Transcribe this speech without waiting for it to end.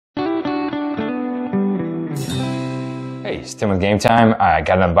it's Tim with Game Time. I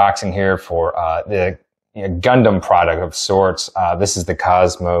got an unboxing here for the Gundam product of sorts. This is the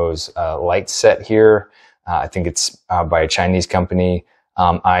KOSMOS Light set here. I think it's by a Chinese company.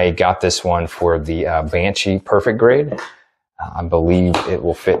 I got this one for the Banshee Perfect Grade. I believe it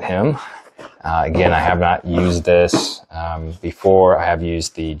will fit him. Again, I have not used this before. I have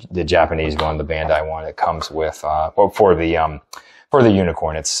used the Japanese one, the Bandai one. It comes with for the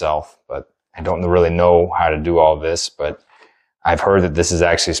unicorn itself, but I don't really know how to do all this, but I've heard that this is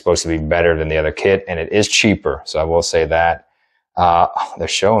actually supposed to be better than the other kit, and it is cheaper, so I will say that. They're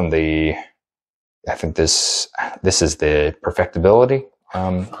showing the, I think this is the Perfectibility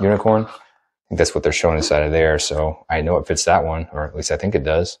unicorn. I think that's what they're showing inside of there, so I know it fits that one, or at least I think it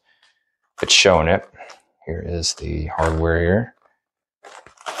does. It's showing it. Here is the hardware here.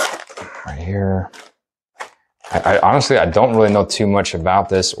 Right here. I honestly, I don't really know too much about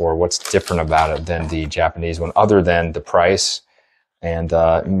this or what's different about it than the Japanese one, other than the price and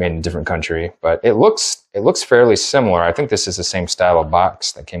made in a different country. But it looks fairly similar. I think this is the same style of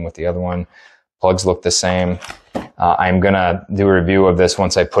box that came with the other one. Plugs look the same. I'm gonna do a review of this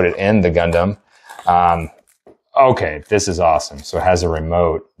once I put it in the Gundam. Okay, this is awesome. So it has a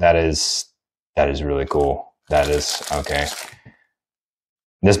remote. That is really cool. That is okay.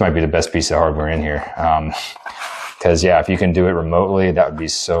 This might be the best piece of hardware in here. Because yeah, if you can do it remotely, that would be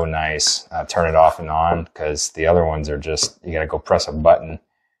so nice. Turn it off and on, because the other ones are just, you gotta go press a button.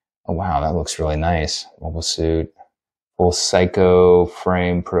 Oh wow, that looks really nice. Mobile suit, full psycho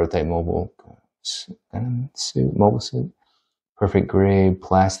frame, prototype mobile suit, mobile suit, perfect grade,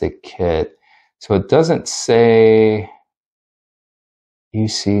 plastic kit. So it doesn't say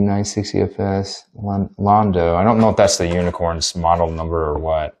UC 960 FS Londo. I don't know if that's the unicorn's model number or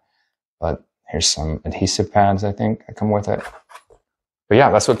what, but here's some adhesive pads, I think, that come with it. But yeah,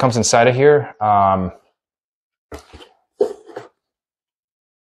 that's what comes inside of here. Hold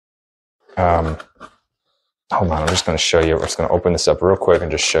on, I'm just going to show you. We're just going to open this up real quick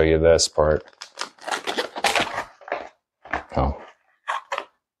and just show you this part. Oh.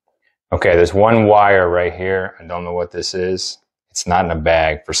 Okay, there's one wire right here. I don't know what this is. It's not in a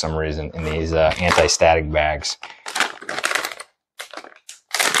bag for some reason, in these anti-static bags.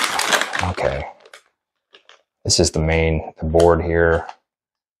 Okay, this is the board here.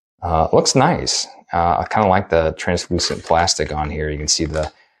 Looks nice. I kind of like the translucent plastic on here. You can see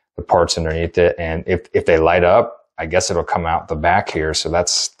the parts underneath it, and if they light up, I guess it'll come out the back here. So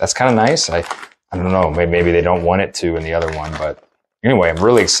that's kind of nice. I don't know. Maybe they don't want it to in the other one, but anyway, I'm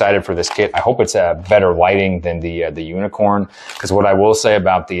really excited for this kit. I hope it's a better lighting than the unicorn. Because what I will say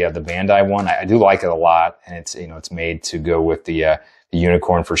about the Bandai one, I do like it a lot, and it's made to go with the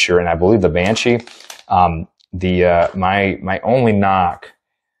unicorn for sure. And I believe the Banshee. My only knock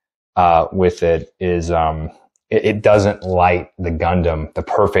with it is it doesn't light the Gundam, the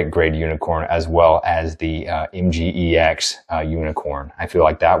perfect grade unicorn, as well as the MGEX unicorn. I feel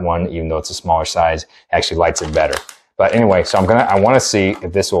like that one, even though it's a smaller size, actually lights it better. But anyway, so I want to see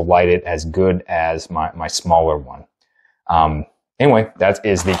if this will light it as good as my smaller one. Anyway, that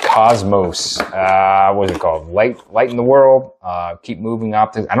is the KOSMOS, what is it called? Lighten the World, Keep Moving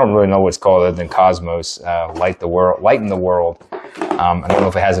Optics. I don't really know what it's called other than KOSMOS, Lighten the World. I don't know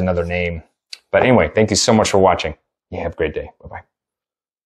if it has another name. But anyway, thank you so much for watching. You have a great day. Bye-bye.